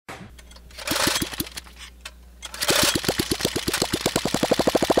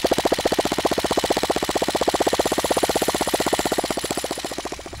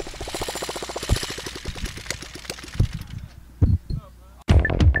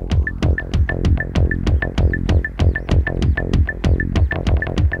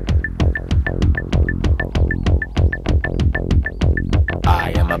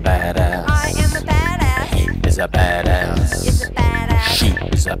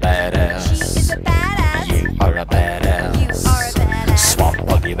badass. She is a badass. You are a badass. You are a badass. Swamp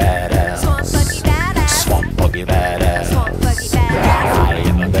Buggy badass. Swamp Buggy badass. Swamp Buggy badass. Swamp Buggy badass. I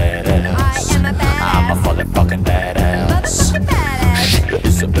am a badass. I am a badass. I'm a motherfucking badass. Motherfucking badass. She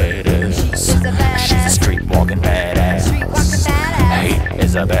is a badass. She is a badass. She's a street walking badass. Street walking badass. He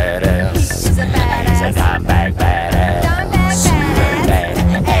is a badass. He is a badass. He's a dime bag badass. Dime bag badass.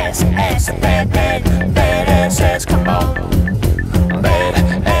 Ass, badass ass, come on.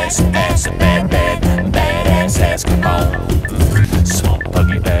 Badass, badass ass, come on. Swamp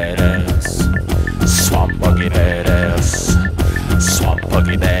Buggy badass. Swamp Buggy badass. Swamp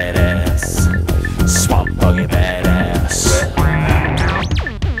Buggy badass. Swamp Buggy badass.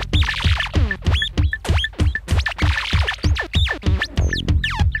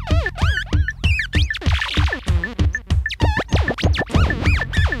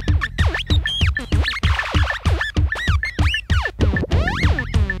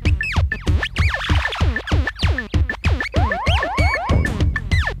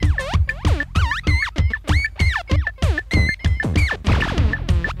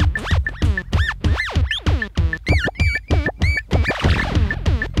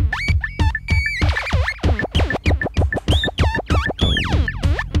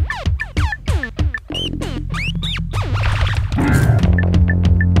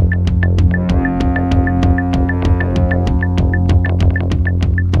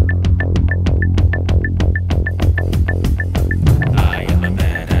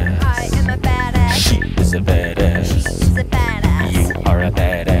 Is a badass. She is a badass. You are a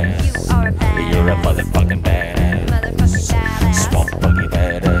badass. You are a badass. You're a motherfucking badass. Motherfucking badass. Swamp Buggy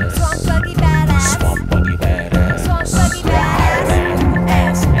badass. Swamp Buggy badass. Swamp Buggy badass. Swamp Buggy badass.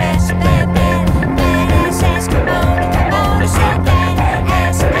 Ass, badass ass, come on, it's a badass,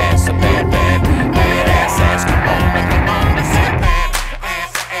 badass ass, come on, it's a badass,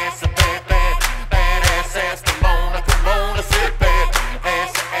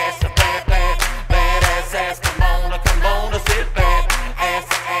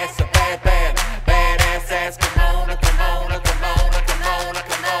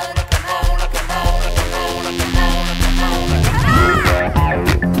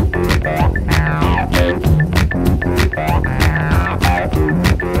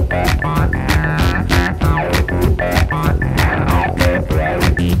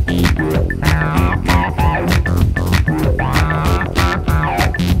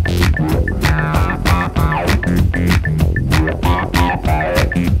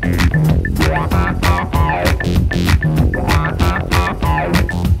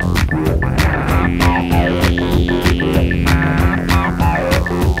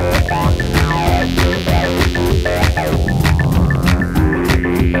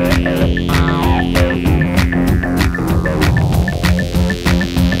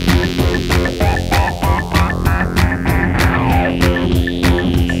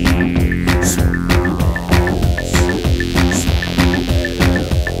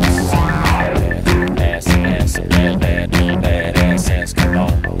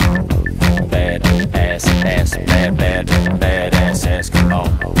 badass ass, come on, it's a badass, badass ass, come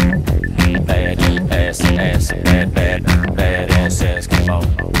on, it's a badass, badass ass, come on, badass ass, come on.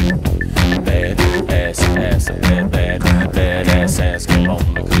 Badass ass, come on. Badass ass, come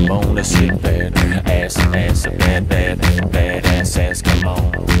on, let's hit badass ass, come on.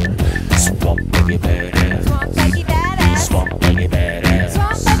 Swamp Buggy badass. Swamp Buggy badass. Swamp Buggy badass.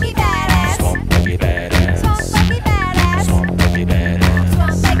 Swamp Buggy badass. Swamp Buggy badass. Swamp Buggy badass. Swamp Buggy badass.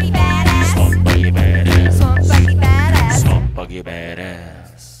 Swamp Buggy badass. Swamp Buggy badass. Swamp Buggy badass. Swamp Buggy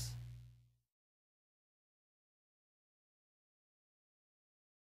badass.